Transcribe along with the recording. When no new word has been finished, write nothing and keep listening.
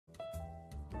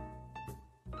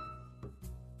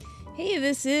Hey,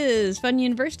 this is Fun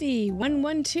University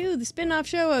 112, the spin-off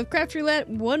show of Craft Roulette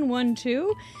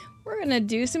 112. We're going to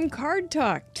do some card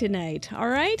talk tonight. All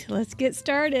right, let's get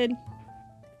started.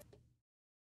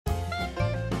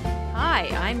 Hi,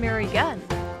 I'm Mary Gunn.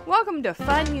 Welcome to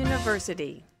Fun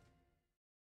University.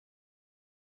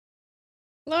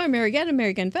 Hello, I'm Mary Gunn,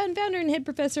 American Fun, founder and head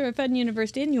professor of Fun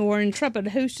University, and your intrepid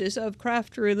hostess of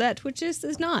Craft Roulette, which this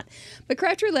is not. But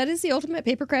Craft Roulette is the ultimate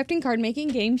paper crafting card making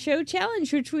game show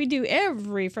challenge, which we do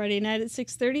every Friday night at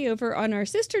 6:30 over on our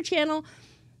sister channel,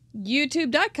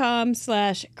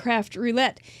 youtube.com/Craft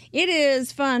Roulette. It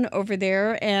is fun over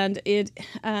there, and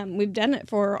we've done it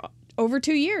for over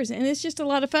 2 years, and it's just a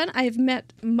lot of fun. I've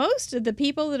met most of the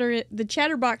people that are the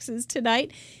chatterboxes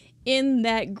tonight in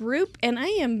that group, and I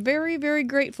am very, very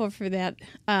grateful for that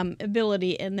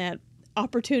ability and that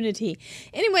opportunity.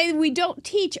 Anyway, we don't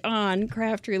teach on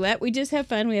Craft Roulette. We just have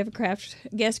fun. We have a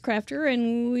guest crafter,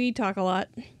 and we talk a lot.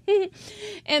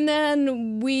 And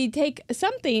then we take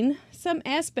some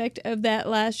aspect of that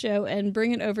last show and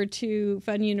bring it over to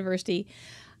Fun University.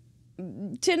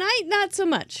 Tonight, not so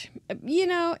much. You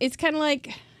know, it's kind of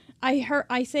like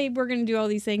I say we're going to do all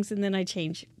these things, and then I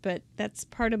change. But that's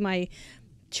part of my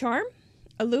charm?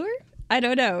 Allure? I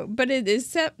don't know, but it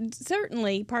is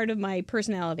certainly part of my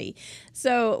personality.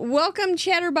 So welcome,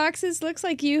 chatterboxes. Looks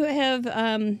like you have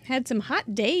had some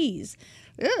hot days.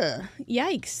 Ugh,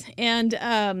 yikes.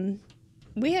 And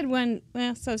we had one,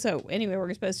 well, so. Anyway,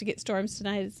 we're supposed to get storms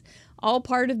tonight. It's all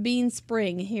part of being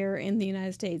spring here in the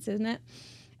United States, isn't it?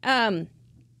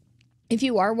 If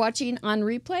you are watching on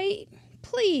replay,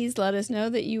 please let us know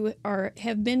that you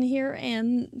have been here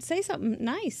and say something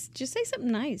nice. Just say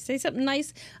something nice. Say something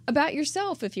nice about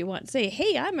yourself if you want. Say,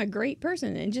 hey, I'm a great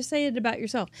person, and just say it about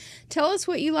yourself. Tell us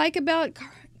what you like about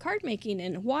card making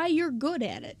and why you're good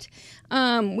at it.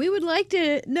 We would like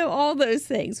to know all those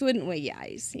things, wouldn't we,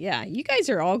 guys? Yeah, you guys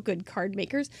are all good card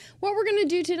makers. What we're going to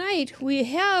do tonight, we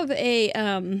have a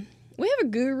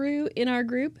guru in our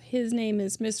group. His name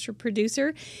is Mr.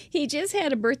 Producer. He just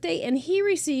had a birthday, and he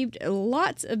received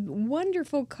lots of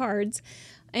wonderful cards,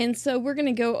 and so we're going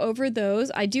to go over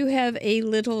those. I do have a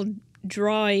little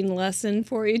drawing lesson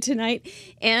for you tonight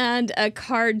and a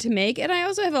card to make, and I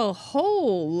also have a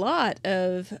whole lot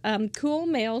of cool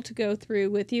mail to go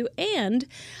through with you, and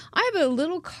I have a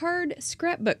little card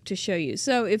scrapbook to show you.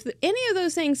 So if any of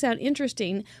those things sound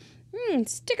interesting,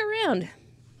 stick around.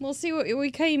 We'll see what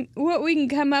we can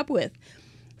come up with.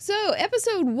 So,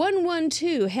 episode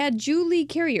 112 had Julie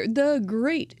Carrier, the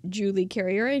great Julie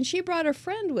Carrier, and she brought a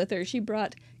friend with her. She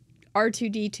brought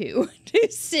R2D2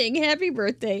 to sing happy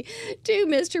birthday to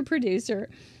Mr. Producer.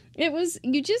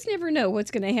 You just never know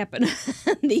what's going to happen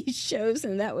on these shows,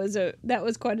 and that was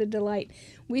quite a delight.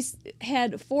 We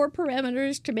had 4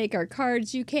 parameters to make our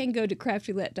cards. You can go to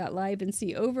craftroulette.live and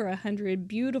see over 100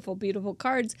 beautiful, beautiful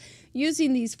cards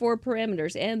using these 4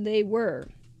 parameters, and they were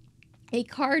a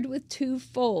card with 2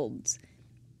 folds.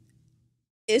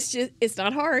 It's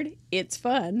not hard. It's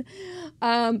fun.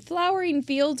 Flowering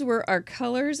fields were our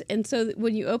colors, and so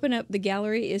when you open up the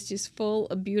gallery, it's just full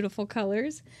of beautiful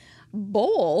colors.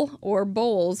 Bowl or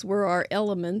bowls were our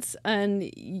elements, and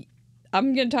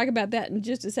I'm going to talk about that in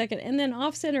just a second. And then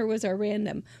off-center was our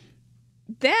random.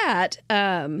 That,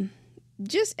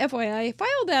 just FYI,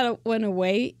 file that one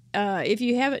away. If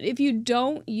you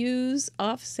don't use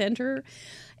off-center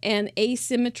and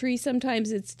asymmetry,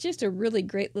 sometimes it's just a really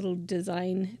great little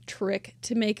design trick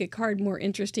to make a card more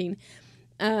interesting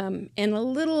and a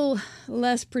little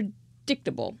less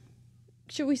predictable.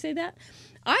 Should we say that?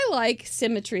 I like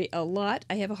symmetry a lot.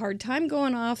 I have a hard time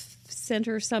going off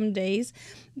center some days,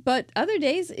 but other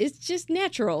days it's just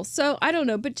natural. So I don't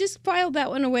know, but just file that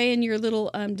one away in your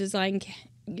little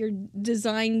your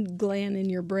design gland in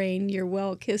your brain, your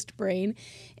well-kissed brain,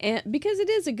 and because it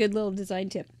is a good little design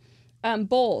tip.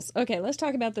 Bowls. Okay, let's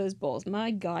talk about those bowls.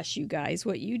 My gosh, you guys,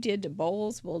 what you did to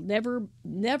bowls, we'll never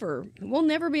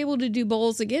be able to do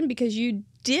bowls again because you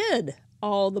did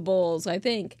all the bowls, I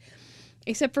think.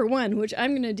 Except for one, which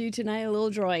I'm going to do tonight, a little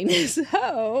drawing.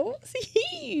 So,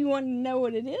 you want to know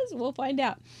what it is? We'll find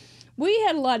out. We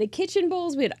had a lot of kitchen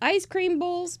bowls. We had ice cream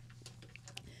bowls.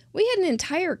 We had an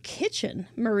entire kitchen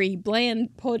Marie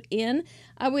Bland put in.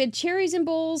 We had cherries in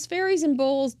bowls, fairies in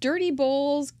bowls, dirty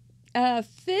bowls,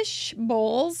 fish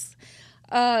bowls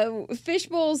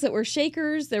that were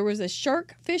shakers. There was a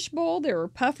shark fish bowl. There were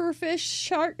puffer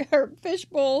fish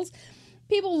bowls.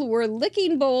 People were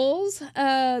licking bowls.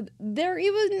 There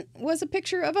even was a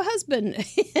picture of a husband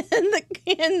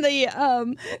in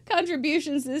the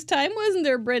contributions this time. Wasn't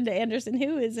there, Brenda Anderson,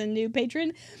 who is a new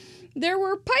patron? There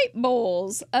were pipe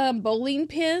bowls, a bowling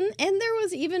pin, and there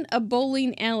was even a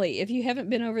bowling alley. If you haven't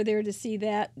been over there to see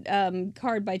that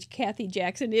card by Kathy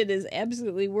Jackson, it is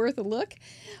absolutely worth a look.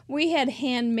 We had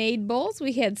handmade bowls.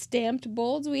 We had stamped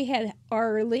bowls. We had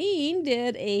Arlene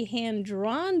did a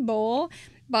hand-drawn bowl.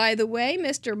 By the way,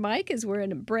 Mr. Mike is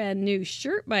wearing a brand new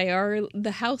shirt by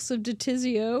the House of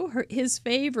DeTizio, his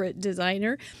favorite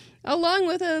designer, along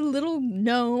with a little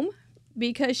gnome,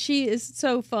 because she is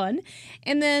so fun.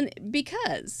 And then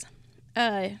because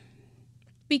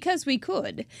we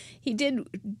could, he did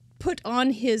put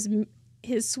on his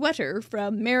sweater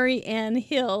from Mary Ann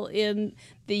Hill in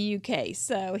the UK.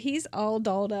 So he's all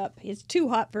dolled up. It's too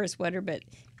hot for a sweater, but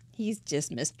he's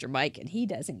just Mr. Mike and he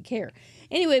doesn't care.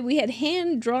 Anyway, we had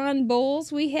hand-drawn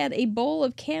bowls. We had a bowl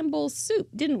of Campbell's soup,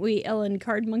 didn't we, Ellen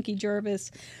Card Monkey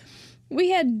Jarvis?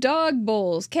 We had dog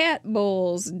bowls, cat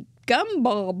bowls,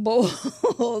 gumball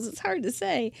bowls. It's hard to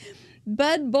say.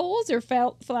 Bud bowls or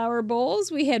flower bowls.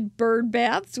 We had bird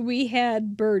baths. We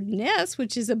had bird nests,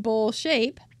 which is a bowl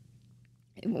shape,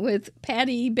 with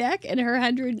Patty Beck and her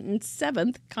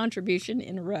 107th contribution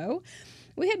in a row.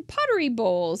 We had pottery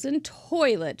bowls and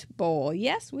toilet bowl.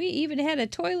 Yes, we even had a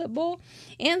toilet bowl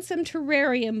and some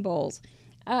terrarium bowls.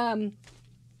 Just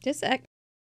a sec.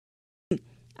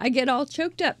 I get all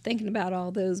choked up thinking about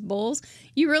all those bowls.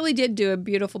 You really did do a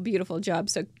beautiful, beautiful job.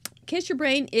 So kiss your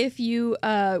brain if you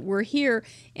were here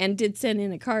and did send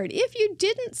in a card. If you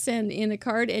didn't send in a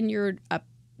card and you're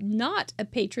not a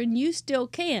patron, you still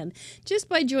can, just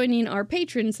by joining our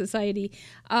patron society.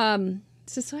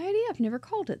 Society? I've never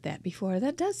called it that before.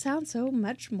 That does sound so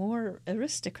much more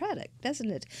aristocratic,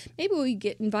 doesn't it? Maybe we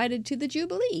get invited to the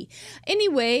Jubilee.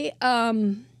 Anyway,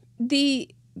 the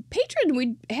patron,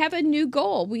 we have a new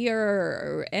goal. We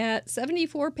are at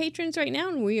 74 patrons right now,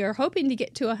 and we are hoping to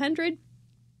get to 100.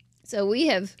 So we're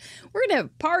going to have a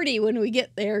party when we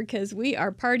get there, because we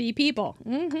are party people.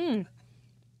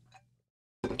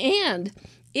 And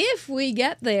if we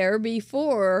get there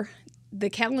before the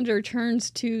calendar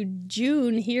turns to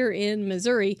June here in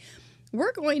Missouri,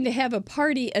 we're going to have a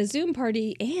Zoom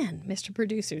party, and Mr.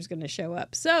 Producer is going to show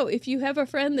up. So if you have a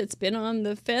friend that's been on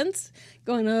the fence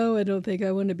going, oh, I don't think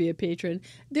I want to be a patron,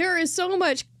 there's so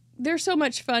much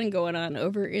fun going on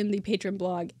over in the patron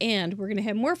blog, and we're going to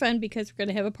have more fun because we're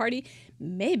going to have a party,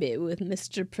 maybe with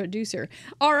Mr. Producer.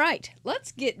 All right,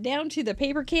 let's get down to the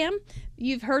paper cam.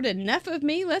 You've heard enough of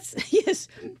me. The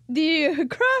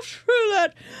Craft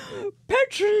Roulette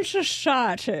Patron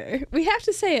Society. We have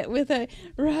to say it with a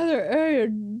rather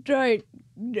erudite.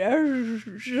 Let's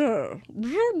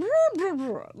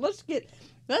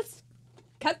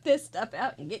cut this stuff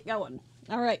out and get going.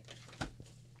 All right.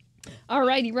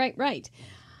 Alrighty, right.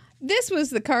 This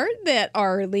was the card that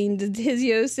Arlene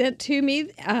DeTizio sent to me.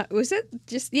 Was it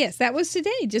just? Yes, that was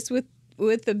today. Just with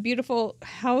the beautiful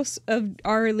House of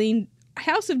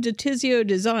DeTizio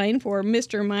design for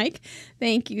Mr. Mike.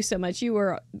 Thank you so much. You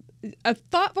were a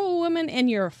thoughtful woman, and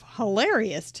you're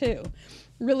hilarious too.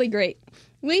 Really great.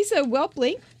 Lisa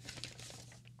Welpley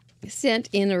sent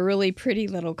in a really pretty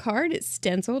little card. It's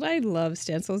stenciled. I love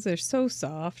stencils. They're so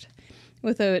soft,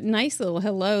 with a nice little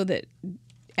hello that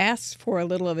asks for a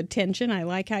little of attention. I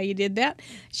like how you did that.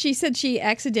 She said she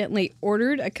accidentally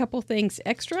ordered a couple things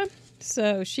extra,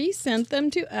 so she sent them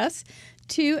to us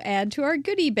to add to our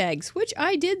goodie bags, which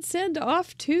I did send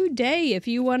off today. If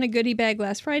you won a goodie bag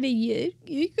last Friday,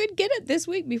 you could get it this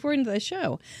week before the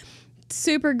show.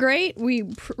 Super great.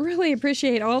 We really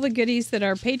appreciate all the goodies that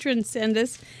our patrons send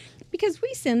us, because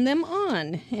we send them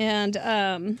on,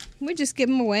 and we just give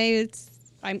them away.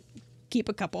 I keep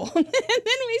a couple, and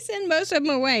then we send most of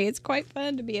them away. It's quite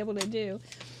fun to be able to do.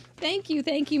 Thank you,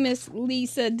 Miss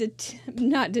Lisa,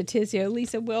 not DeTizio,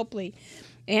 Lisa Welpley.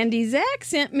 Andy Zach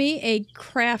sent me a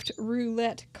Craft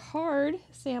Roulette card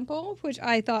sample, which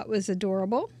I thought was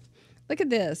adorable. Look at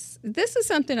this. This is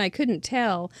something I couldn't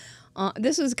tell.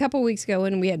 This was a couple weeks ago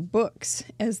when we had books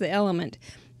as the element.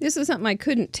 This is something I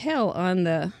couldn't tell on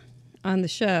the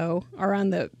show, or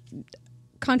on the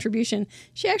contribution.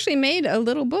 She actually made a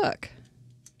little book.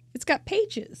 It's got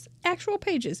pages, actual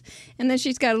pages. And then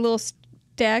she's got a little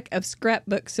stack of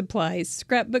scrapbook supplies,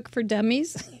 scrapbook for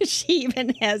dummies. She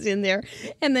even has in there.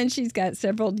 And then she's got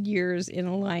several years in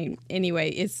a line.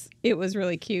 Anyway, it was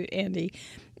really cute, Andy,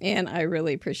 and I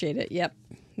really appreciate it. Yep.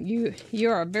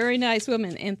 You're a very nice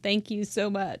woman, and thank you so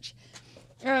much.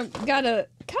 Got a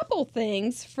couple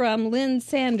things from Lynn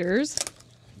Sanders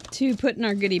to put in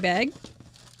our goodie bag.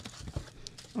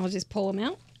 I'll just pull them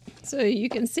out so you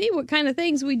can see what kind of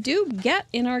things we do get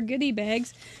in our goodie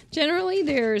bags. Generally,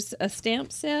 there's a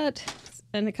stamp set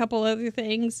and a couple other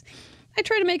things. I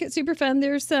try to make it super fun.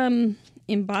 There's some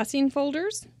embossing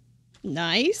folders.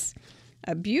 Nice.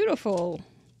 A beautiful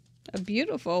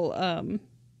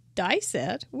die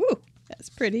set. Woo, that's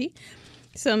pretty.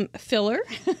 Some filler.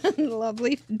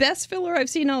 Lovely. Best filler I've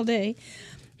seen all day.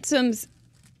 Some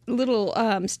little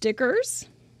stickers.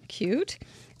 Cute.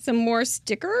 Some more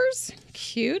stickers.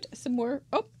 Cute. Some more.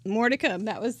 Oh, more to come.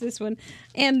 That was this one.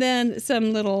 And then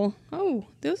some little, oh,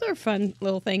 those are fun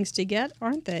little things to get,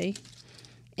 aren't they?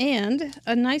 And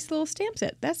a nice little stamp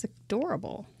set. That's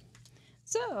adorable.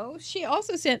 So she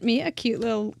also sent me a cute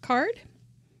little card.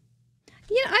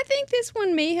 Yeah, I think this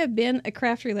one may have been a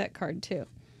Craft Roulette card too.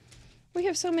 We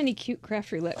have so many cute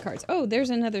Craft Roulette cards. Oh, there's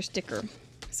another sticker.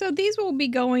 So these will be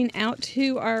going out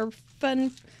to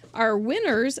our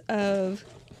winners of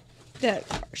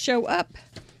that show up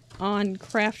on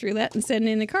Craft Roulette and send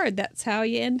in a card. That's how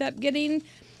you end up getting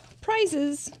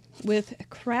prizes with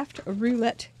Craft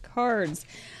Roulette cards.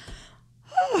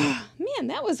 Oh, man,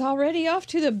 that was already off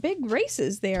to the big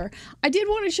races there. I did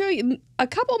want to show you, a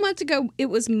couple months ago, it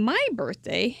was my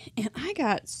birthday, and I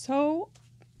got so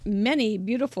many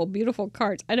beautiful, beautiful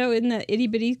cards. I know, isn't that itty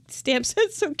bitty stamp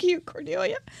set so cute,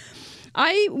 Cordelia?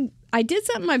 I did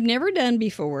something I've never done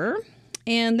before,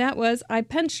 and that was I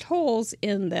punched holes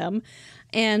in them,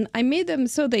 and I made them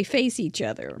so they face each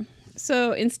other.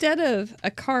 So instead of a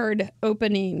card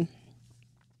opening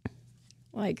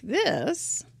like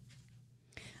this,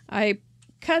 I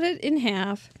cut it in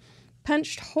half,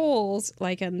 punched holes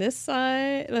like on this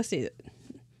side. Let's see,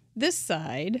 this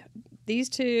side, these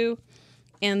two,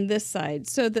 and this side,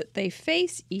 so that they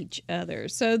face each other.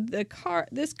 So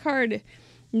this card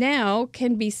now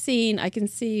can be seen. I can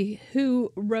see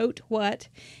who wrote what,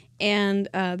 and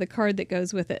the card that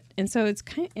goes with it. And so it's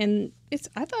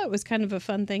I thought it was kind of a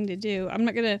fun thing to do. I'm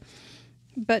not gonna,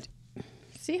 but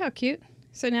see how cute.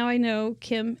 So now I know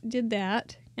Kim did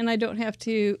that. And I don't have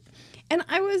to, and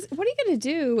what are you going to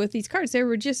do with these cards? They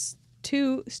were just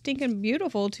too stinking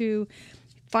beautiful to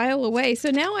file away.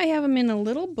 So now I have them in a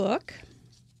little book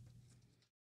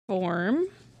form,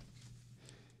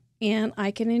 and I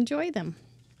can enjoy them.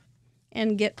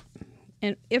 And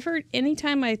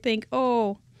anytime I think,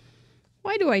 oh,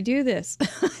 why do I do this?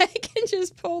 I can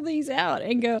just pull these out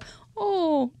and go,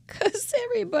 oh, because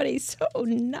everybody's so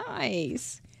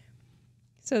nice.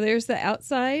 So there's the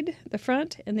outside, the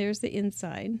front, and there's the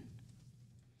inside.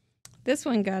 This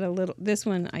one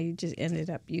I just ended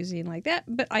up using like that,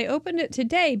 but I opened it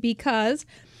today because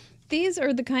these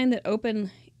are the kind that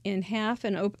open in half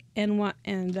and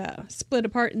split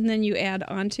apart, and then you add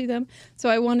onto them. So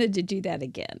I wanted to do that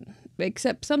again,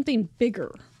 except something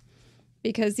bigger,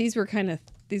 because these were kind of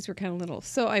little.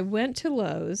 So I went to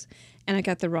Lowe's and I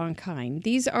got the wrong kind.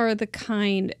 These are the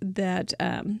kind that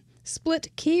split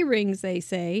key rings, they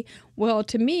say. Well,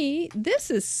 to me,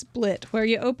 this is split where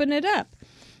you open it up.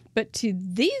 But to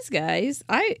these guys,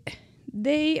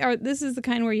 this is the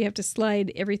kind where you have to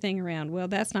slide everything around. Well,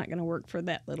 that's not going to work for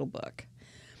that little book.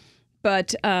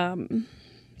 But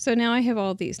so now I have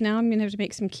all these. Now I'm going to have to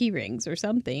make some key rings or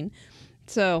something.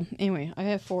 So anyway, I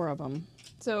have 4 of them.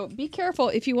 So be careful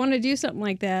if you want to do something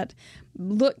like that.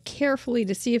 Look carefully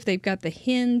to see if they've got the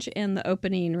hinge and the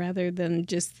opening rather than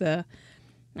just the,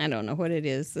 I don't know what it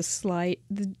is, the slide,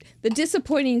 the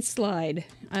disappointing slide.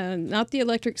 Not the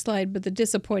electric slide, but the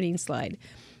disappointing slide.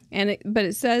 But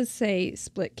it does say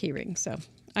split keyring, so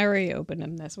I already opened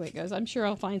them. That's the way it goes. I'm sure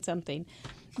I'll find something.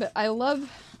 But I love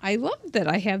that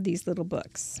I have these little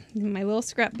books. My little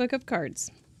scrapbook of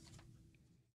cards.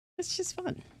 It's just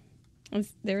fun.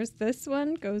 There's this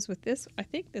one goes with this. I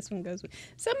think this one goes with.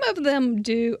 Some of them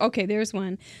do. Okay, there's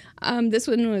one. This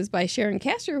one was by Sharon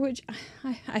Castor, which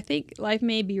I think life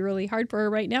may be really hard for her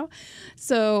right now.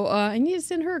 So I need to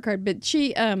send her a card. But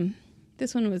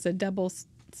this one was a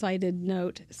double-sided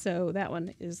note. So that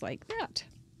one is like that.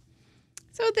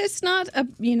 So that's not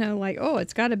like, oh,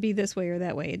 it's got to be this way or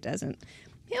that way. It doesn't.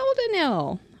 Hilda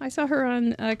Nell. I saw her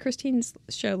on Christine's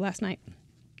show last night.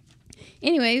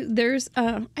 Anyway,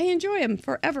 I enjoy them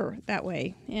forever that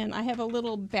way. And I have a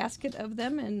little basket of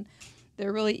them, and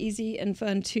they're really easy and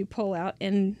fun to pull out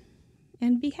and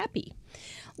be happy.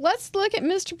 Let's look at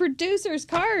Mr. Producer's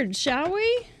cards, shall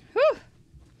we? Whew.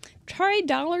 Try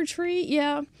Dollar Tree.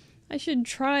 Yeah, I should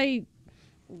try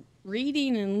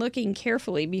reading and looking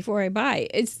carefully before I buy.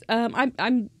 It's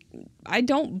I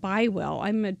don't buy well.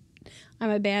 I'm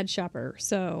a bad shopper,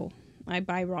 so I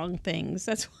buy wrong things.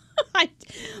 That's why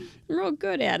I'm real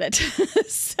good at it.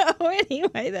 So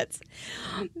anyway,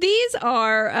 these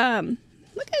are,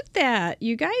 look at that.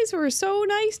 You guys were so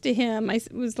nice to him. I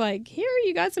was like, here,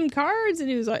 you got some cards. And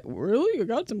he was like, really? You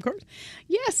got some cards?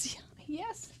 Yes,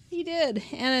 he did.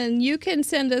 And you can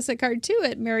send us a card too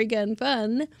at Mary Gun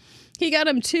Fun. He got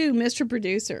them too, Mr.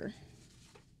 Producer.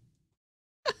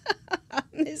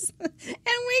 And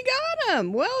we got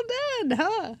them. Well done,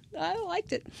 huh? I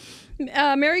liked it.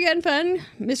 Mary Gun Fun,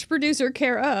 Mr. Producer,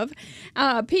 care of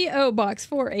P.O. Box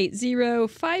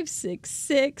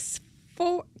 480566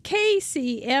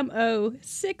 KCMO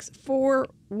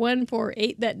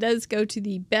 64148. That does go to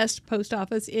the best post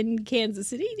office in Kansas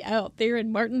City, out there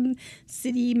in Martin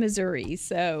City, Missouri.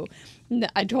 So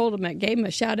I told him, I gave him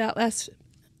a shout out last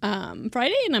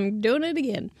Friday, and I'm doing it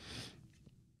again.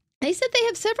 They said they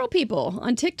have several people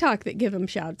on TikTok that give them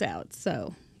shout outs,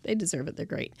 so they deserve it. They're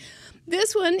great.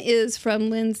 This one is from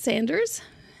Lynn Sanders,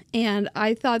 and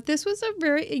I thought this was a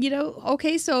very,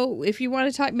 okay, so if you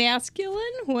want to talk masculine,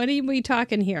 what are we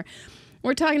talking here?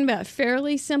 We're talking about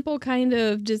fairly simple kind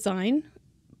of design,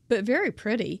 but very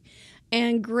pretty,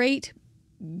 and great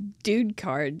dude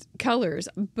colors,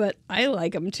 but I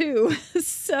like them too.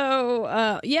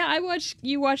 So,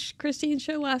 you watched Christine's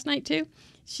show last night too?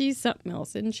 She's something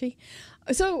else, isn't she?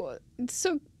 So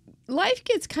life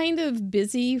gets kind of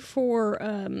busy for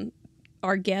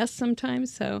our guests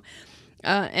sometimes. So,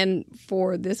 and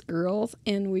for this girl,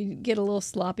 and we get a little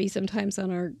sloppy sometimes on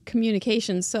our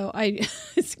communication. So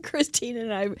Christine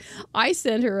and I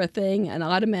sent her an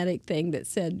automatic thing that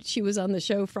said she was on the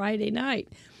show Friday night,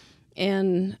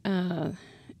 and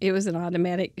it was an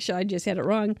automatic show. I just had it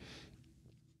wrong,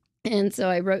 and so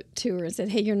I wrote to her and said,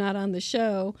 "Hey, you're not on the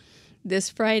show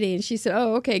this Friday." And she said,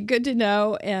 "Oh, okay, good to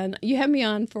know. And you have me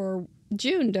on for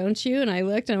June, don't you?" And I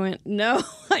looked and I went, "No,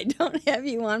 I don't have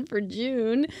you on for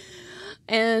June.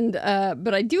 And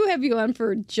but I do have you on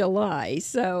for July."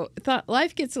 So I thought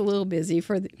life gets a little busy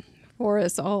for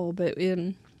us all, but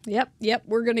yep,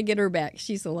 we're going to get her back.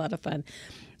 She's a lot of fun.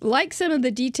 Like some of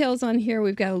the details on here,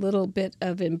 we've got a little bit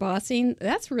of embossing.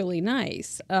 That's really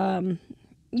nice.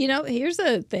 Here's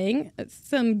a thing,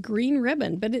 some green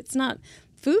ribbon, but it's not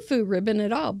foo-foo ribbon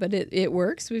at all, but it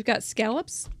works. We've got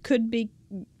scallops, could be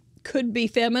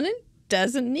feminine,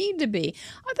 doesn't need to be.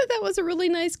 I thought that was a really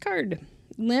nice card,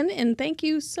 Lynn, and thank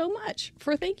you so much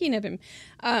for thinking of him.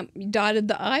 Dotted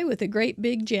the I with a great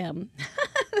big gem.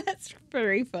 That's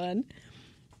very fun.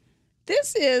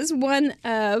 This is one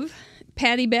of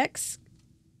Patty Beck's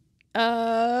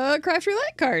Craft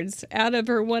Roulette cards out of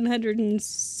her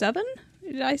 107,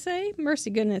 did I say? Mercy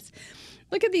goodness.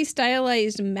 Look at these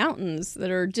stylized mountains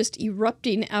that are just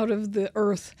erupting out of the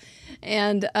earth.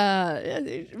 And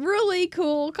really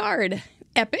cool card.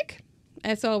 Epic.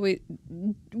 That's all we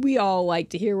all like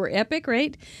to hear. We're epic,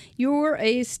 right? You're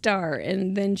a star.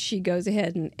 And then she goes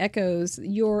ahead and echoes,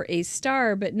 "You're a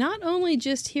star." But not only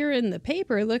just here in the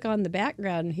paper, look on the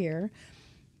background here.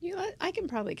 I can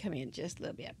probably come in just a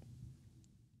little bit.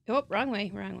 Oh, wrong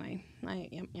way.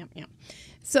 Yep.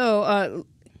 So,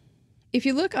 if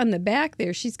you look on the back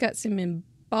there, she's got some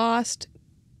embossed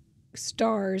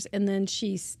stars, and then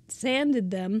she sanded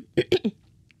them.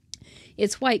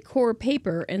 It's white core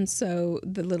paper, and so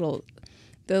the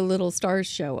little stars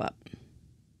show up.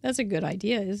 That's a good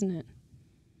idea, isn't it?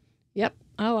 Yep,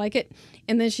 I like it.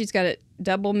 And then she's got it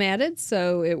double matted,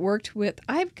 so it worked with.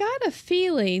 I've got a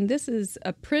feeling this is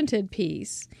a printed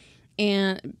piece,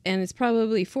 and it's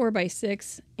probably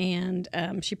 4x6, and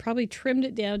she probably trimmed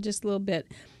it down just a little bit.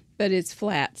 But it's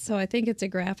flat, so I think it's a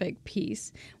graphic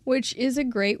piece, which is a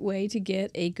great way to get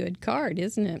a good card,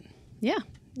 isn't it? Yeah,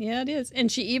 it is.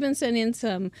 And she even sent in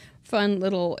some fun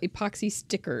little epoxy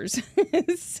stickers.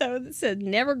 So it said,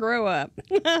 "Never grow up."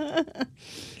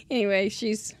 Anyway,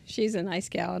 she's a nice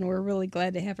gal, and we're really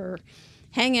glad to have her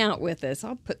hang out with us.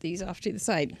 I'll put these off to the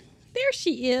side. There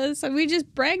she is. So we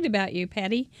just bragged about you,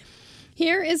 Patty.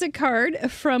 Here is a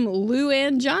card from Lou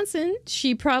Ann Johnson.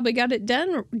 She probably got it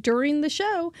done during the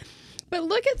show. But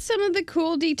look at some of the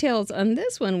cool details on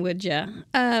this one, would ya?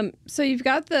 So you've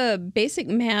got the basic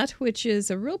mat, which is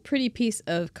a real pretty piece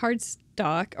of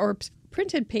cardstock or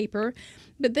printed paper.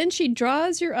 But then she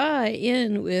draws your eye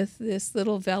in with this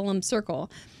little vellum circle.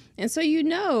 And so you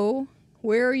know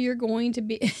where you're going to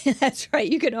be. That's right.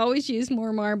 You can always use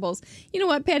more marbles. You know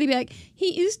what, Patty Beck?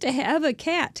 He used to have a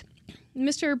cat.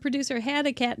 Mr. Producer had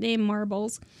a cat named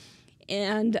Marbles,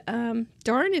 and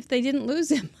darn if they didn't lose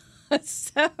him.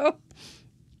 So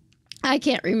I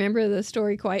can't remember the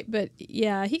story quite, but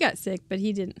yeah, he got sick, but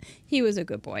he didn't. He was a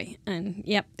good boy, and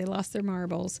yep, they lost their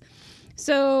marbles.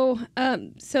 So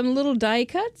some little die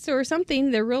cuts or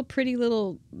something. They're real pretty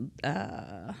little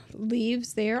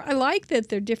leaves there. I like that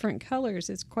they're different colors.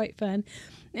 It's quite fun.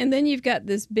 And then you've got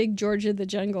this big Georgia the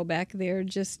Jungle back there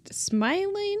just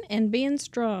smiling and being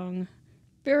strong.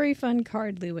 Very fun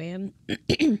card, Luann.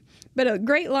 But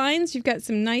great lines. You've got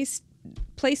some nice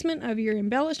placement of your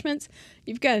embellishments.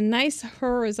 You've got a nice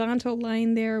horizontal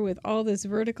line there with all this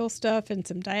vertical stuff and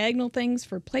some diagonal things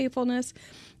for playfulness.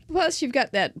 Plus, you've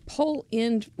got that pull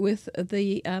end with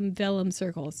the vellum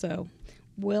circle. So,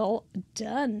 well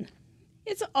done.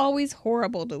 It's always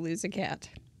horrible to lose a cat.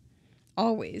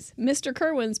 Always. Mr.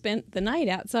 Kerwin spent the night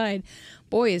outside.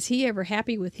 Boy, is he ever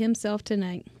happy with himself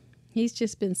tonight. He's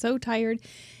just been so tired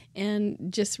and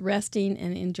just resting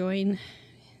and enjoying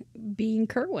being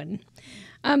Kerwin.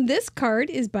 This card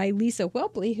is by Lisa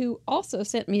Whelpley, who also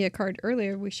sent me a card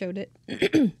earlier. We showed it.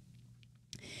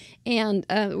 And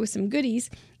with some goodies.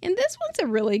 And this one's a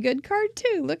really good card,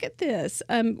 too. Look at this.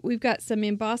 We've got some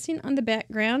embossing on the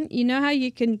background. You know how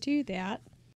you can do that.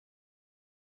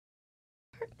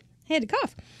 I had to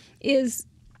cough.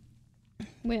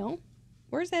 Well,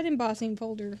 where's that embossing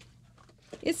folder?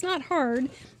 It's not hard,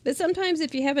 but sometimes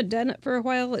if you haven't done it for a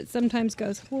while, it sometimes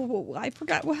goes, whoa, I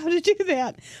forgot how to do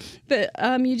that. But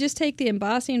you just take the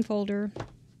embossing folder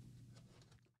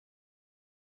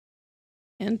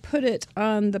and put it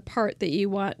on the part that you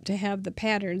want to have the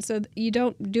pattern. So you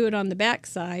don't do it on the back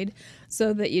side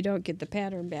so that you don't get the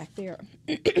pattern back there.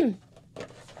 Because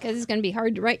it's going to be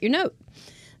hard to write your note.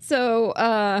 So,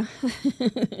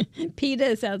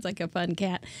 PETA sounds like a fun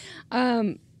cat.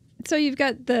 So you've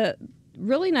got the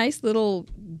really nice little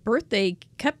birthday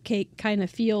cupcake kind of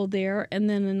feel there, and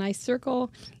then a nice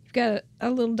circle. You've got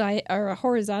a little or a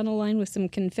horizontal line with some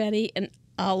confetti, and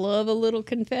I love a little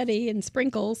confetti and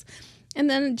sprinkles, and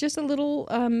then just a little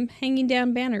hanging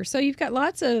down banner. So you've got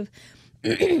lots of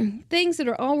things that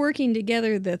are all working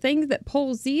together. The thing that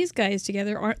pulls these guys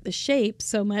together aren't the shape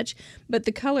so much, but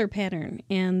the color pattern,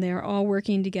 and they're all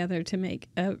working together to make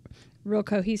a real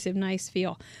cohesive, nice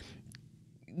feel.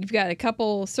 You've got a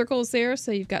couple circles there,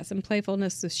 so you've got some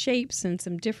playfulness with shapes and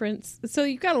some difference. So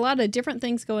you've got a lot of different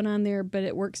things going on there, but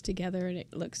it works together and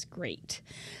it looks great.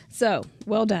 So,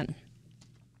 well done.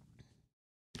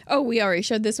 Oh, we already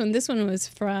showed this one. This one was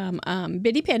from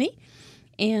Biddy Penny,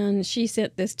 and she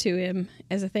sent this to him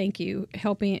as a thank you,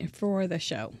 helping for the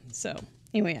show. So,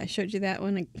 anyway, I showed you that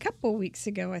one a couple weeks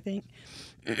ago, I think.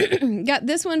 Got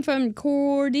this one from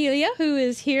Cordelia, who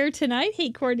is here tonight.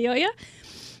 Hey, Cordelia.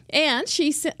 And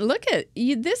she said, look at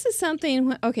you. This is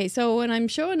something. Okay, so when I'm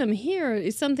showing them here,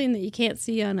 it's something that you can't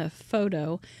see on a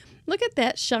photo. Look at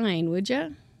that shine, would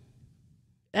you?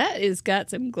 That has got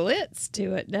some glitz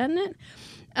to it, doesn't it?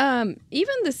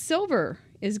 Even the silver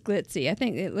is glitzy. I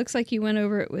think it looks like you went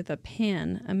over it with a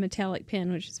pen, a metallic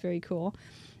pen, which is very cool.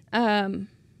 You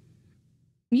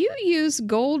used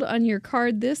gold on your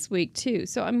card this week, too.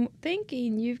 So I'm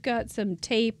thinking you've got some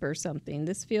tape or something.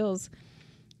 This feels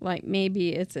like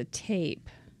maybe it's a tape.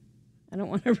 I don't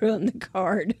want to ruin the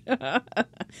card.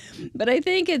 But I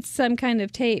think it's some kind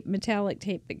of tape, metallic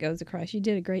tape that goes across. You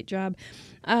did a great job.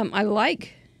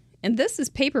 And this is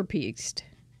paper pieced.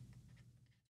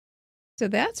 So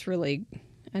that's really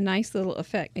a nice little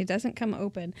effect. It doesn't come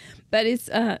open, but it's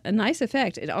a nice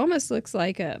effect. It almost looks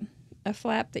like a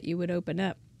flap that you would open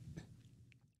up.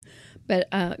 But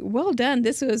well done.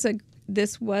 This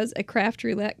was a craft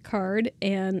roulette card,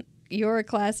 and you're a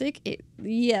classic.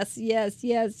 Yes,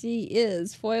 he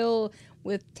is. Foil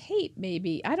with tape,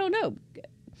 maybe. I don't know.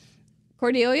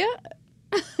 Cordelia?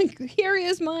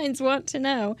 Curious minds want to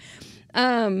know.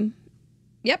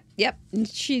 Yep. And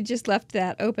she just left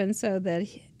that open so that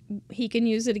he can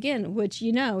use it again, which,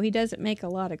 he doesn't make a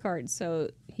lot of cards, so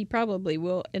he probably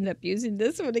will end up using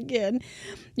this one again.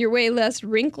 You're way less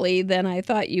wrinkly than I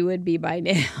thought you would be by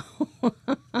now.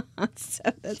 So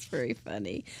that's very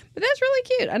funny. But that's really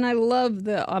cute, and I love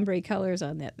the ombre colors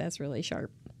on that. That's really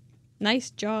sharp. Nice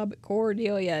job,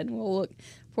 Cordelia, and we'll look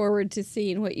forward to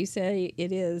seeing what you say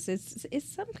it is. It's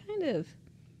some kind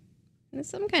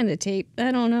of tape.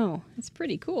 I don't know. It's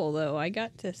pretty cool, though. I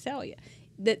got to tell you.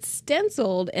 That's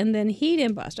stenciled and then heat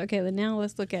embossed. Okay, then now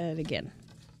let's look at it again.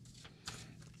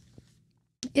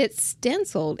 It's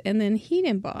stenciled and then heat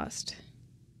embossed.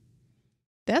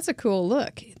 That's a cool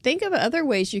look. Think of other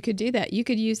ways you could do that. You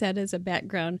could use that as a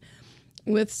background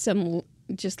with some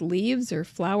just leaves or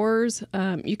flowers.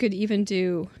 You could even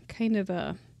do kind of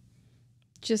a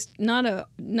just not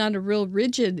a real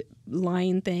rigid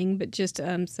line thing, but just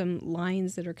some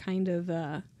lines that are kind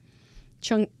of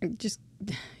just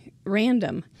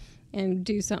random, and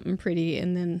do something pretty,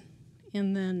 and then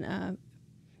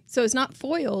so it's not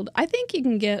foiled. I think you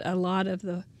can get a lot of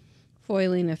the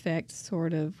foiling effect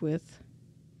sort of with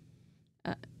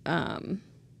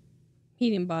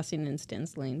heat embossing and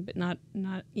stenciling, but not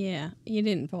you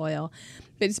didn't foil,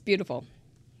 but it's beautiful.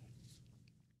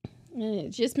 And it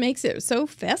just makes it so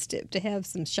festive to have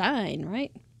some shine,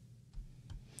 right?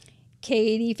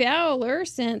 Katie Fowler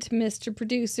sent Mr.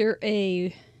 Producer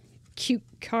a cute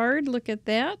card. Look at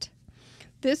that.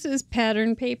 This is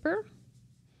pattern paper.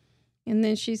 And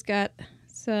then she's got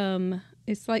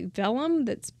it's like vellum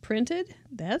that's printed.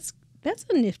 That's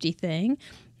a nifty thing.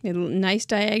 A nice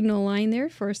diagonal line there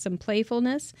for some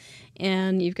playfulness.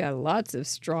 And you've got lots of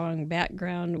strong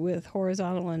background with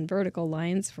horizontal and vertical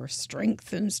lines for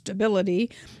strength and stability.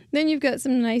 Then you've got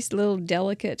some nice little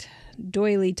delicate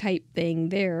doily type thing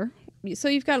there. So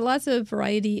you've got lots of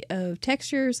variety of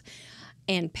textures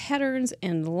and patterns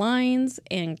and lines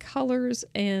and colors.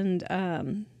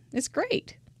 And it's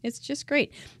great. It's just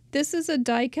great. This is a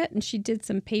die cut, and she did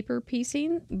some paper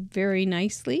piecing very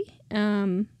nicely.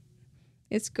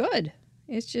 It's good.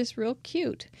 It's just real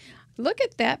cute. Look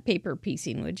at that paper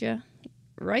piecing, would you?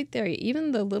 Right there.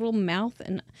 Even the little mouth,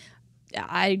 and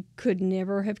I could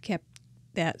never have kept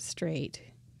that straight.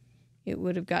 It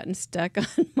would have gotten stuck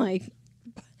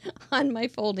on my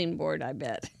folding board, I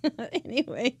bet.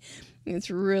 Anyway, it's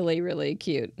really, really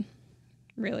cute.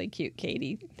 Really cute,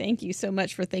 Katie. Thank you so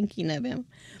much for thinking of him.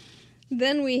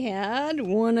 Then we had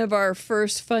one of our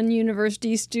first Fun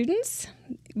University students,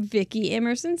 Vicki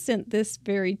Emerson, sent this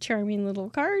very charming little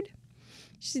card.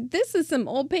 This is some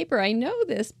old paper. I know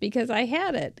this because I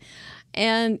had it.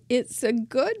 And it's a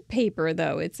good paper,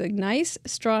 though. It's a nice,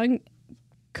 strong,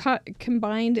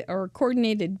 combined or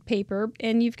coordinated paper.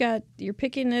 And you're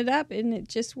picking it up, and it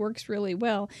just works really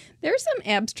well. There's some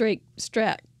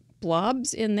abstract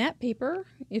blobs in that paper.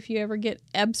 If you ever get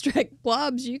abstract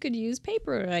blobs, you could use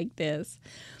paper like this.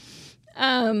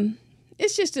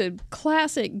 It's just a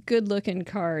classic, good-looking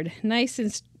card. Nice,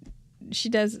 and she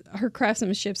does her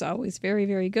craftsmanship's always very,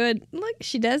 very good. Look,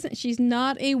 she's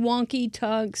not a wonky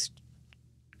tongue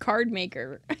card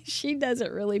maker. She does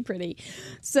it really pretty.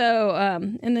 So,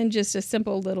 and then just a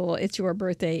simple little, it's your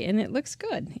birthday, and it looks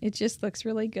good. It just looks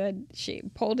really good. She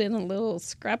pulled in a little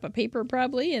scrap of paper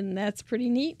probably, and that's pretty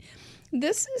neat.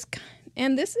 This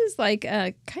is like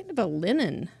a kind of a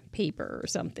linen paper or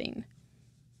something.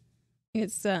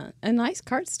 It's a nice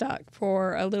cardstock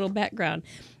for a little background,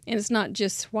 and it's not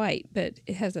just white, but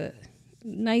it has a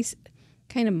nice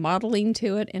kind of modeling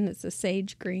to it, and it's a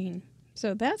sage green.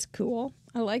 So that's cool.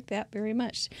 I like that very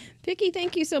much. Vicki,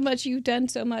 thank you so much. You've done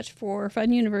so much for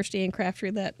Fun University and Craft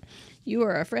Roulette. You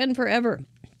are a friend forever.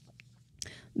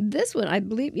 This one, I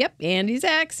believe, yep, Andy's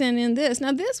accent in this.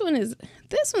 Now this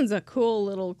one's a cool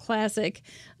little classic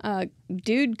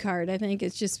dude card. I think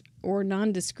it's just, or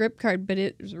nondescript card, but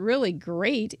it's really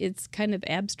great. It's kind of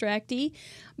abstract-y,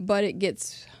 but it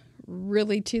gets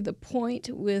really to the point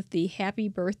with the happy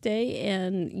birthday,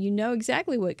 and you know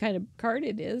exactly what kind of card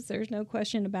it is. There's no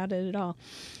question about it at all.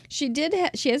 She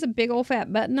has a big old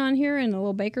fat button on here and a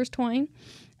little baker's twine.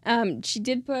 She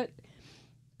did put,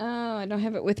 I don't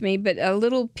have it with me, but a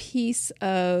little piece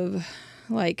of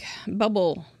like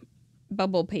bubble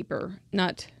paper,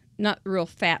 not real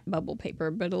fat bubble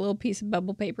paper, but a little piece of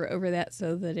bubble paper over that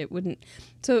so that it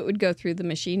would go through the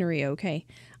machinery okay.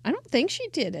 I don't think she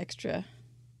did extra.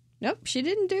 Nope, she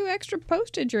didn't do extra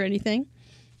postage or anything,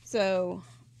 so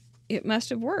it must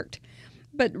have worked.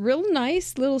 But real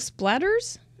nice little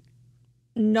splatters.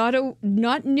 Not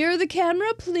near the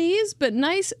camera, please, but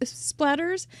nice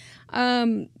splatters.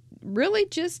 Really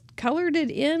just colored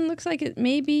it in. Looks like it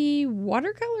may be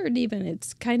watercolored even.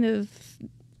 It's kind of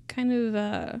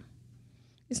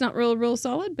it's not real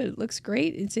solid, but it looks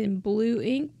great. It's in blue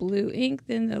ink,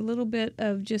 then a little bit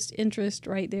of just interest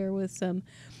right there with some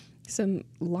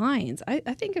lines. I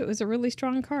think it was a really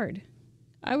strong card.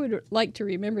 I would like to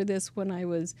remember this when I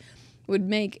would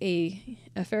make a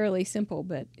fairly simple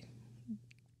but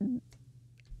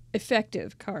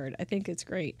effective card. I think it's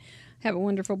great. Have a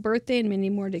wonderful birthday and many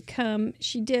more to come.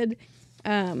 She did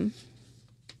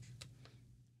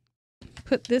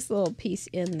put this little piece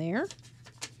in there,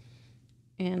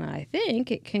 and I think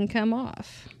it can come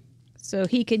off so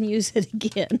he can use it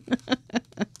again.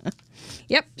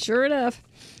 Yep, sure enough.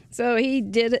 So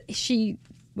she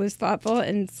was thoughtful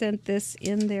and sent this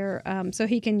in there so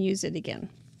he can use it again.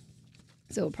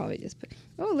 So we'll probably just put,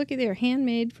 oh, looky there,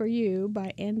 handmade for you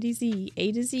by Andy Z,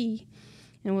 A to Z.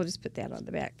 And we'll just put that on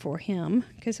the back for him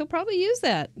because he'll probably use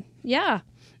that. Yeah.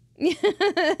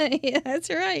 Yeah, that's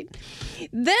right.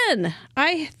 Then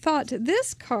I thought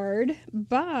this card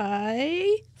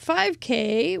by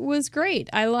 5K was great.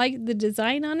 I like the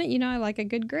design on it. You know, I like a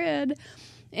good grid.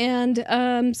 And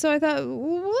so I thought,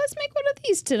 well, let's make one of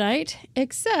these tonight,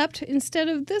 except instead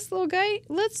of this little guy,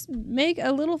 let's make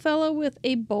a little fella with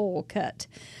a bowl cut.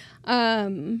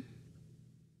 Andy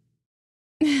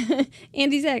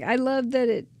Zach, I love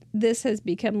that this has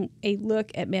become a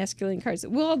look at masculine cards.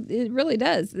 Well, it really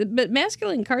does. But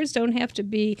masculine cards don't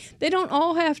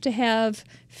all have to have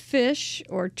fish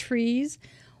or trees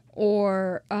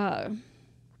or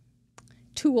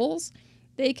tools.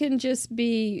 they can just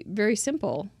be very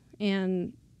simple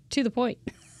and to the point.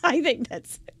 I think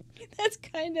that's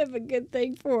kind of a good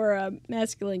thing for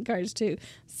masculine cards too.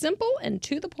 Simple and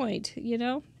to the point. You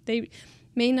know, they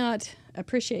may not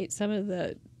appreciate some of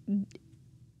the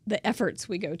efforts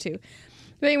we go to.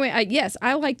 But anyway, yes,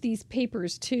 I like these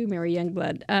papers too, Mary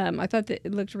Youngblood. I thought that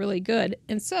it looked really good,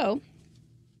 and so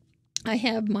I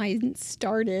have mine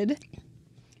started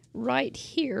right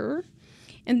here,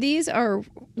 and these are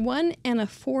 1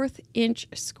 1/4 inch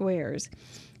squares.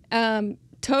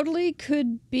 Totally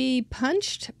could be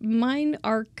punched. Mine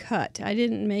are cut. I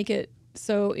didn't make it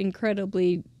so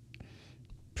incredibly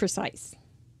precise.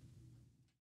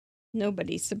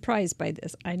 Nobody's surprised by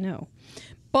this, I know.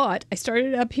 But I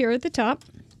started up here at the top,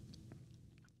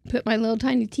 put my little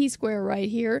tiny T-square right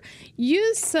here,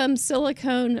 use some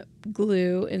silicone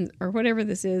glue, or whatever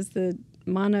this is, the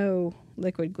mono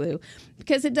liquid glue,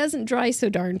 because it doesn't dry so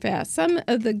darn fast. Some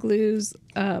of the glues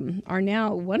are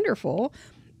now wonderful,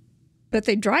 but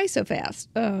they dry so fast.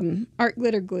 Art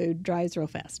glitter glue dries real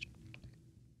fast.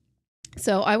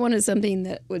 So I wanted something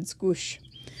that would squish.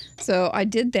 So I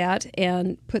did that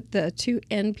and put the 2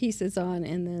 end pieces on,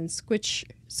 and then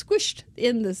squished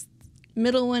in this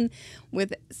middle one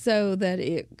so that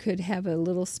it could have a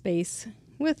little space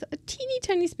with a teeny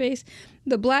tiny space.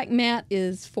 The black mat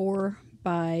is 4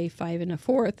 by 5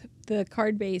 1/4. The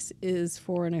card base is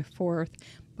 4 1/4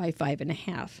 by 5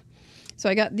 1/2. So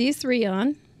I got these 3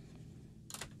 on,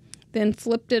 then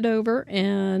flipped it over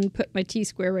and put my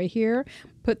T-square right here,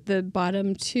 put the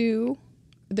bottom 2,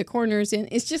 the corners in.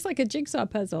 It's just like a jigsaw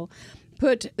puzzle.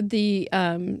 Put the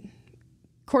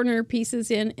corner pieces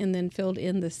in and then filled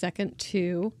in the second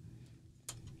 2.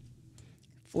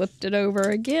 Flipped it over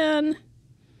again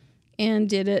and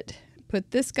did it.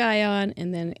 Put this guy on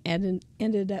and then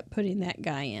ended up putting that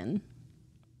guy in.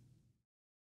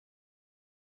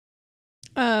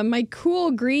 My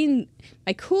cool green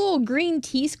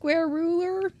T-square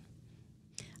ruler,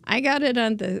 I got it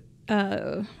on the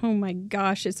oh my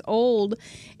gosh, it's old,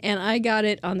 and I got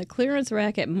it on the clearance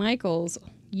rack at Michael's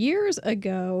years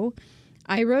ago.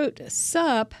 I wrote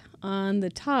 "sup" on the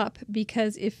top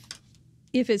because if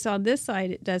it's on this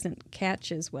side, it doesn't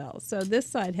catch as well. So this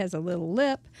side has a little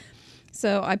lip,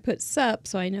 so I put "sup"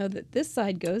 so I know that this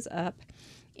side goes up.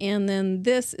 And then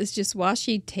this is just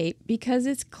washi tape because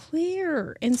it's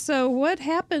clear. And so what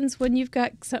happens when you've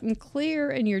got something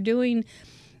clear and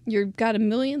you've got a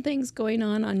million things going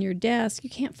on your desk,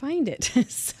 you can't find it.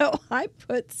 So I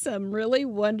put some really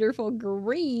wonderful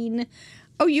green.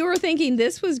 Oh, you were thinking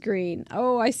this was green.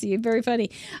 Oh, I see. Very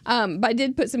funny. But I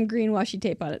did put some green washi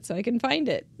tape on it so I can find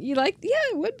it. Yeah,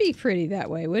 it would be pretty that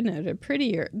way, wouldn't it? Or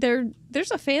prettier. There's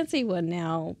a fancy one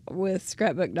now with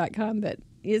scrapbook.com, but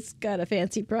it's got a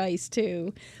fancy price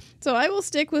too. So I will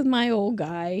stick with my old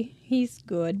guy. He's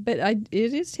good, but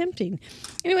it is tempting.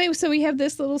 Anyway, so we have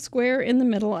this little square in the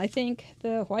middle. I think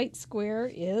the white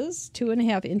square is 2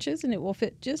 1/2 inches, and it will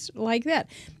fit just like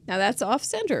that. Now that's off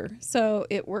center, so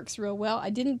it works real well. I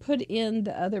didn't put in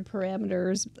the other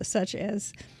parameters such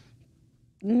as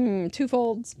 2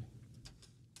 folds.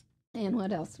 And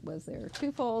what else was there?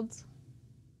 2 folds.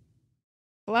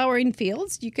 Flowering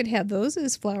fields. You could have those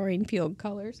as flowering field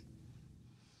colors.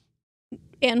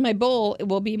 And my bowl, it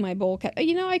will be my bowl cut.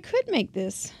 You know, I could make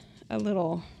this a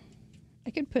little,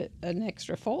 I could put an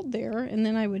extra fold there, and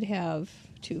then I would have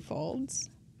 2 folds.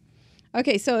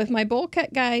 Okay, so if my bowl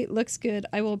cut guy looks good,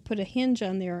 I will put a hinge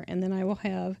on there, and then I will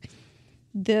have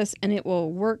this, and it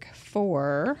will work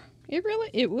for,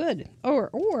 it would.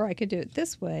 Or I could do it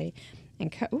this way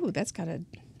and cut, ooh, that's got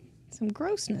some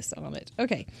grossness on it.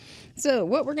 Okay, so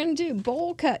what we're going to do,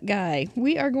 bowl cut guy,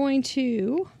 we are going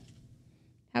to,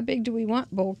 how big do we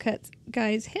want bowl cut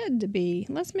guy's head to be?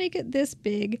 Let's make it this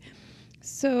big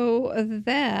so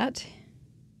that,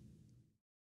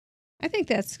 I think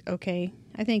that's okay.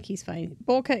 I think he's fine.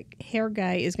 Bowl cut hair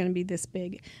guy is going to be this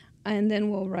big, and then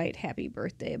we'll write happy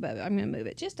birthday above it. I'm going to move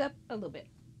it just up a little bit.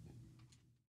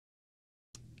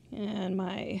 And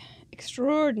my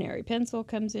extraordinary pencil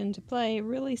comes into play.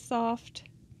 Really soft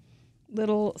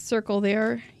little circle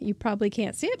there. You probably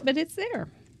can't see it, but it's there.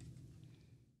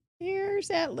 Here's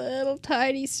that little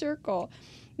tiny circle.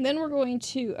 And then we're going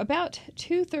to, about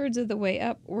 2/3 of the way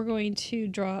up, we're going to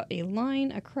draw a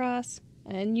line across.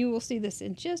 And you will see this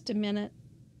in just a minute.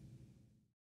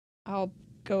 I'll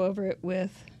go over it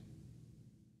with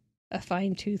a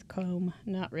fine-tooth comb.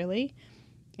 Not really.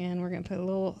 And we're going to put a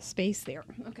little space there.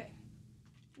 Okay.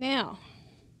 Now,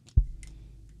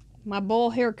 my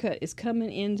bowl haircut is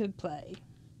coming into play.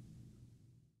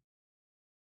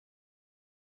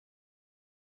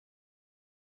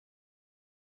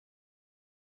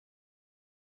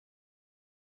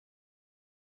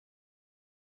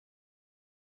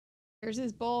 There's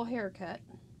his bowl haircut.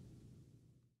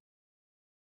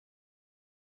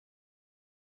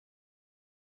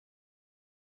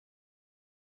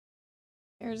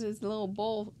 There's his little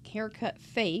bowl haircut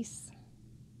face.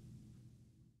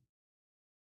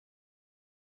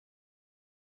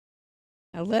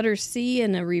 A letter C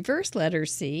and a reverse letter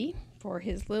C for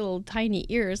his little tiny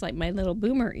ears, like my little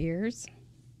boomer ears.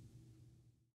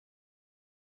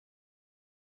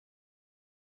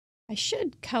 I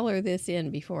should color this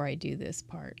in before I do this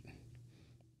part,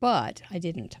 but I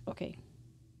didn't. Okay.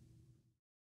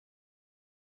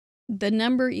 The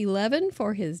number 11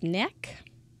 for his neck,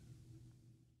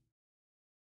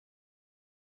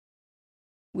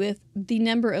 with the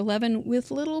number 11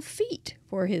 with little feet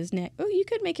for his neck. Oh, you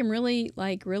could make him really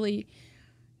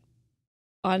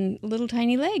on little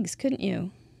tiny legs, couldn't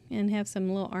you? And have some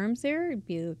little arms there. It'd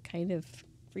be kind of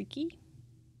freaky.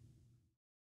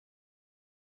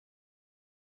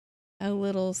 A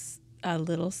little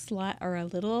slat or a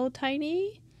little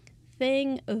tiny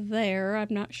thing there. I'm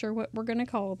not sure what we're going to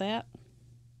call that.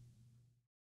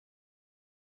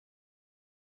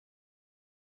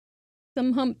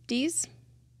 Some Humpties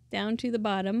down to the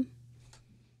bottom.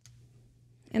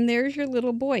 And there's your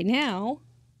little boy. Now,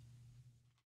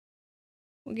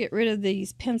 we'll get rid of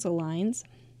these pencil lines.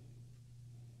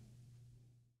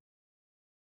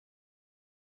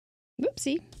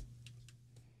 Whoopsie.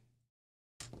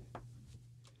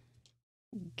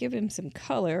 Give him some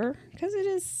color because it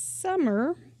is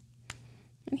summer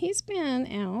and he's been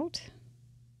out.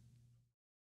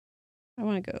 I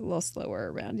want to go a little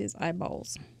slower around his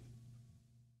eyeballs.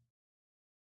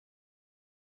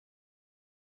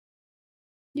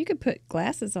 You could put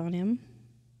glasses on him.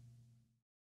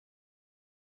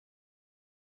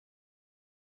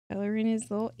 Coloring his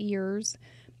little ears.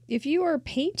 If you are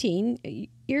painting,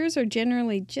 ears are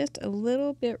generally just a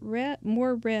little bit red,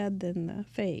 more red than the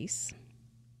face.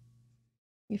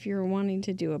 If you're wanting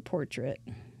to do a portrait.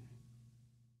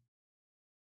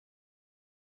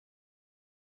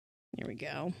 There we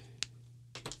go.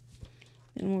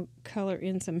 And we'll color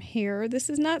in some hair. This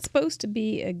is not supposed to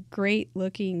be a great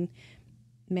looking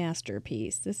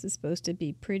masterpiece. This is supposed to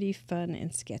be pretty fun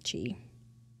and sketchy.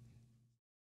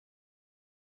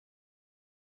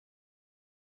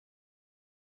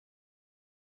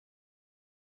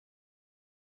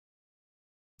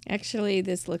 Actually,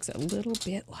 this looks a little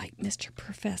bit like Mr.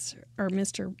 Professor or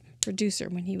Mr. Producer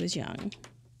when he was young.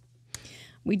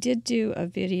 We did do a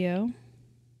video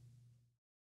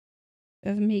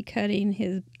of me cutting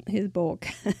his bowl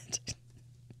cut.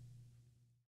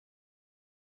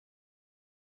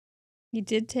 He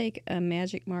did take a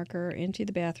magic marker into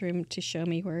the bathroom to show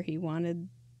me where he wanted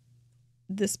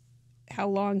this, how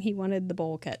long he wanted the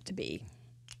bowl cut to be.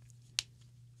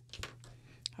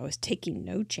 I was taking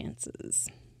no chances.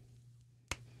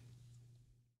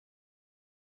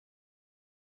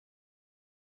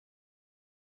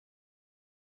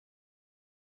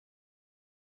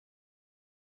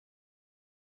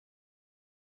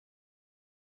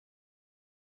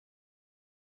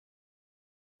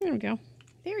 There we go.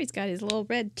 There he's got his little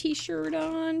red t-shirt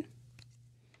on.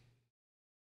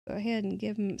 Go ahead and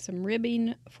give him some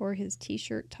ribbing for his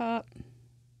t-shirt top,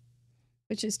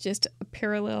 which is just a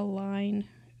parallel line,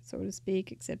 so to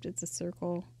speak, except it's a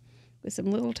circle with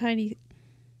some little tiny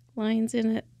lines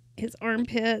in it. His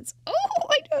armpits. Oh,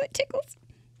 I know it tickles.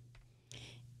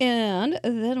 And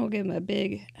then we'll give him a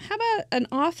big, how about an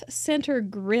off-center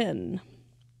grin?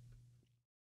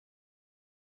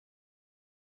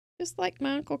 Just like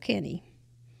my Uncle Kenny.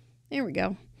 There we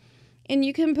go. And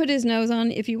you can put his nose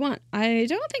on if you want. I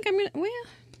don't think I'm going to, well,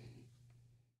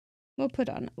 we'll put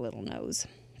on a little nose.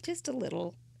 Just a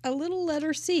little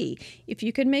letter C. If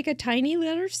you can make a tiny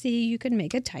letter C, you can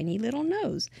make a tiny little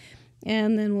nose.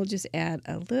 And then we'll just add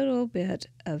a little bit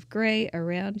of gray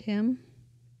around him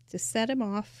to set him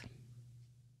off.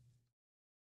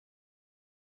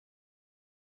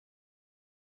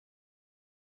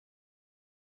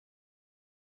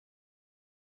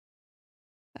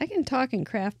 I can talk and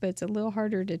craft, but it's a little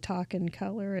harder to talk and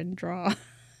color and draw.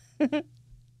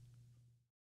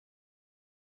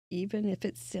 Even if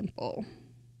it's simple.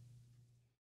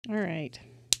 All right.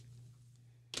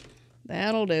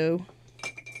 That'll do.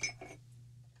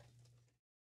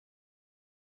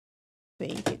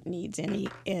 Think it needs any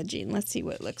edging. Let's see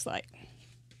what it looks like.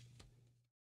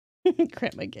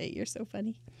 Grandma Gay, you're so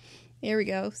funny. There we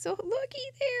go. So looky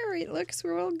there. It looks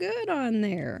real good on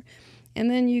there. And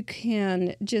then you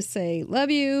can just say, love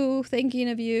you, thinking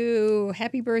of you,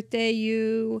 happy birthday,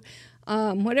 you,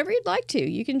 whatever you'd like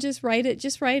to. You can just write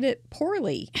it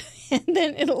poorly, and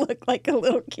then it'll look like a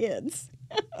little kid's.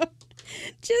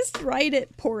 Just write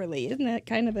it poorly. Isn't that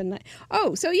kind of a nice...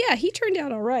 Oh, so yeah, he turned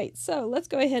out all right. So let's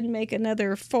go ahead and make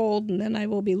another fold, and then I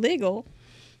will be legal.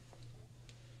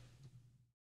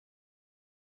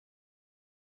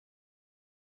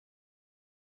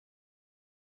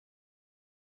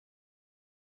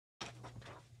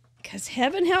 Because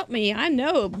heaven help me, I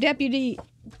know Deputy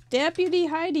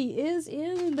Heidi is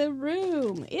in the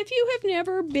room. If you have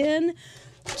never been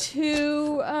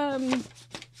to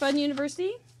Fun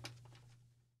University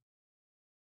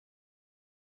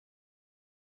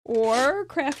or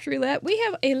Craft Roulette, we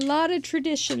have a lot of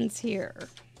traditions here.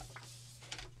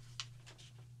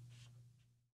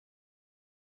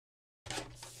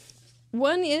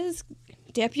 One is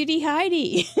Deputy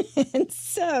Heidi. And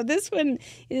so this one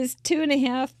is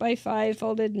 2.5 by 5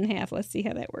 folded in half. Let's see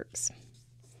how that works.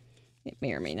 It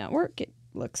may or may not work. It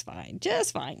looks fine,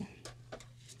 just fine.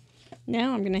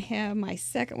 Now I'm going to have my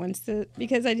second one. So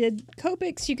because I did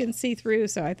Copics, you can see through.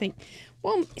 So I think,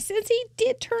 well, since he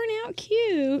did turn out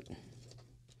cute,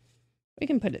 we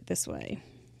can put it this way.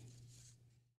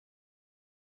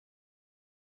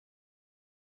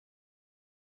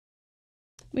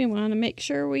 We want to make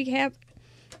sure we have...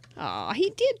 Oh, he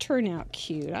did turn out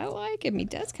cute. I like him. He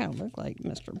does kind of look like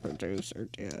Mr. Producer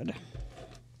did.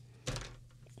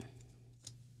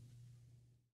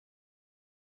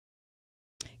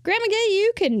 Grandma Gay,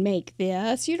 you can make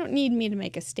this. You don't need me to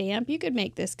make a stamp. You could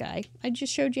make this guy. I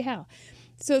just showed you how.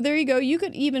 So there you go. You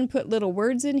could even put little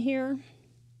words in here.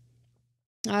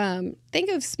 Think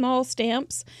of small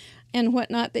stamps and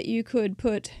whatnot that you could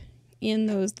put in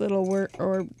those little words,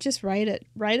 or just write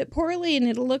it poorly and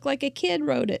it'll look like a kid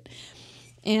wrote it.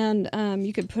 And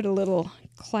you could put a little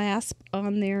clasp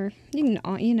on there. You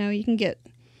can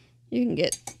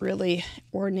get really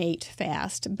ornate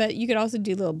fast, but you could also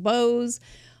do little bows,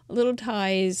 little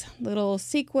ties, little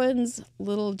sequins,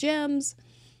 little gems,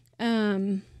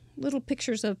 little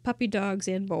pictures of puppy dogs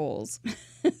and bowls.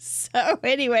 So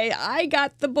anyway, I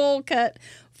got the bowl cut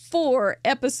for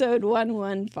episode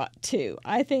 112.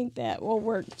 I think that will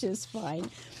work just fine.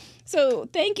 So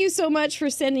thank you so much for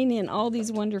sending in all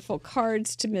these wonderful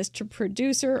cards to Mr.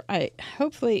 Producer. I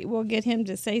hopefully will get him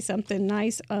to say something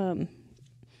nice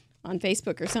on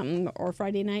Facebook or something, or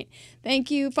Friday night. Thank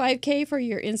you, 5K, for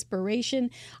your inspiration.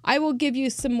 I will give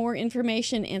you some more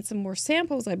information and some more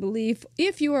samples, I believe,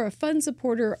 if you are a fun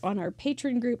supporter on our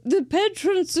patron group, the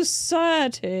Patron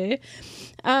Society.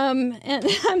 And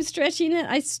I'm stretching it.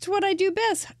 It's what I do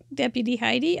best, Deputy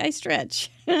Heidi. I stretch.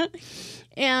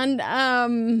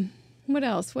 And what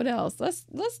else? Let's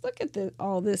look at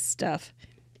all this stuff.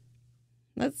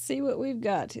 Let's see what we've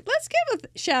got. Let's give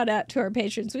a shout out to our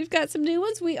patrons. We've got some new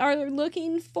ones. We are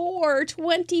looking for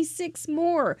 26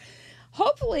 more.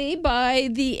 Hopefully by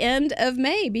the end of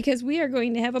May, because we are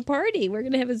going to have a party. We're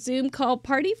going to have a Zoom call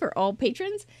party for all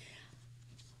patrons.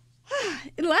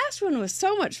 The last one was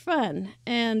so much fun.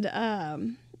 And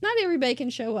not everybody can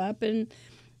show up and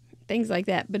things like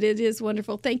that, but it is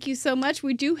wonderful. Thank you so much.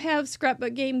 We do have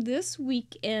Scrapbook Game this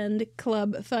weekend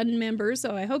Club Fun members,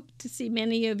 so I hope to see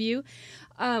many of you.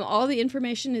 All the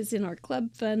information is in our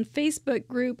Club Fun Facebook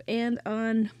group and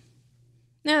on...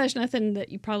 No, there's nothing that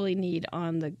you probably need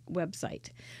on the website.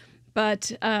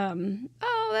 But,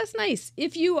 oh, that's nice.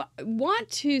 If you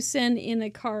want to send in a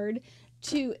card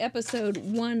to episode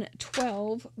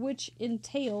 112, which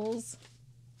entails...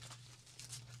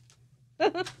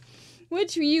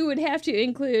 which you would have to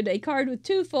include a card with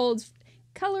 2 folds,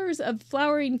 colors of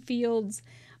flowering fields,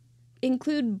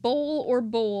 include bowl or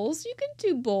bowls. You can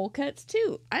do bowl cuts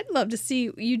too. I'd love to see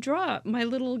you draw my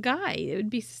little guy. It would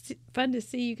be fun to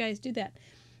see you guys do that.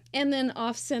 And then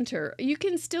off center. You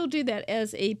can still do that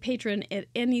as a patron at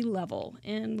any level.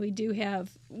 And we do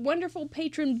have wonderful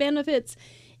patron benefits,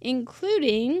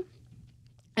 including...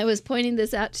 I was pointing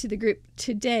this out to the group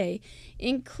today,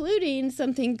 including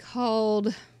something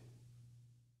called...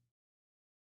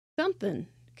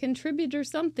 contributor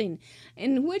something,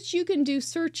 in which you can do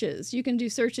searches. You can do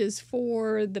searches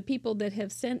for the people that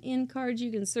have sent in cards.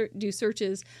 You can do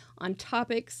searches on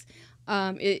topics.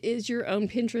 It is your own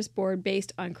Pinterest board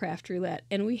based on Craft Roulette,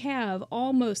 and we have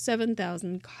almost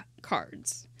 7,000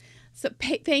 cards. So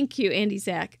thank you, Andy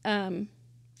Zach.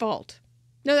 Vault.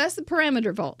 No, that's the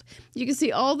parameter vault. You can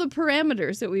see all the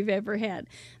parameters that we've ever had.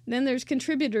 Then there's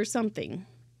contributor something.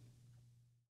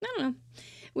 I don't know.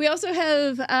 We also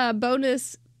have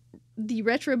bonus, the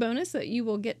retro bonus that you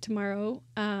will get tomorrow.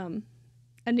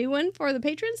 A new one for the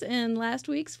patrons and last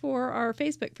week's for our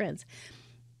Facebook friends.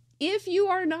 If you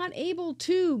are not able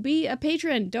to be a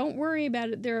patron, don't worry about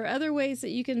it. There are other ways that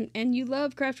you can, and you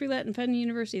love Craft Roulette and Fun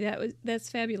University. That's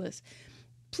fabulous.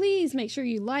 Please make sure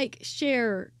you like,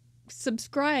 share,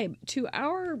 subscribe to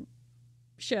our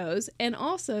shows and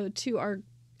also to our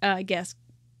guest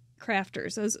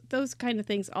crafters. Those kind of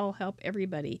things all help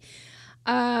everybody.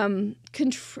 Contribution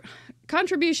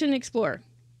Explorer.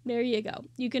 There you go.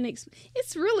 You can.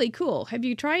 It's really cool. Have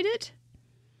you tried it?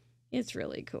 It's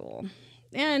really cool.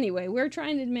 Anyway, we're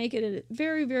trying to make it a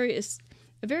very,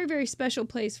 very special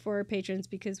place for our patrons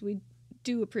because we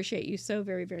do appreciate you so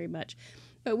very, very much.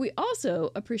 But we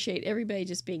also appreciate everybody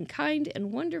just being kind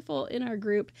and wonderful in our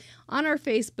group. On our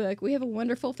Facebook, we have a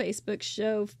wonderful Facebook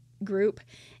show group.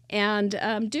 And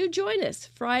do join us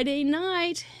Friday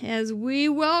night as we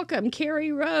welcome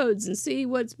Carrie Rhodes and see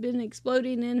what's been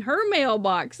exploding in her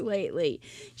mailbox lately.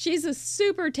 She's a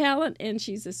super talent and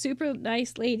she's a super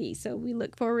nice lady. So we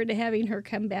look forward to having her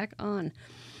come back on.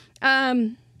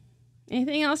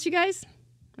 Anything else, you guys?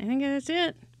 I think that's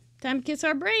it. Time to kiss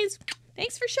our brains.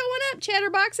 Thanks for showing up,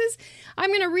 Chatterboxes.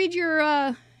 I'm gonna read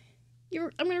your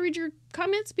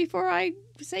comments before I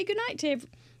say goodnight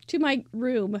to my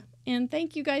room. And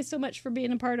thank you guys so much for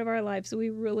being a part of our lives. We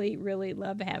really, really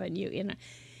love having you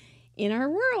in our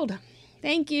world.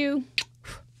 Thank you.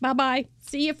 Bye-bye.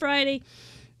 See you Friday.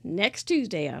 Next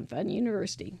Tuesday on Fun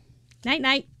University.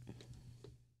 Night-night.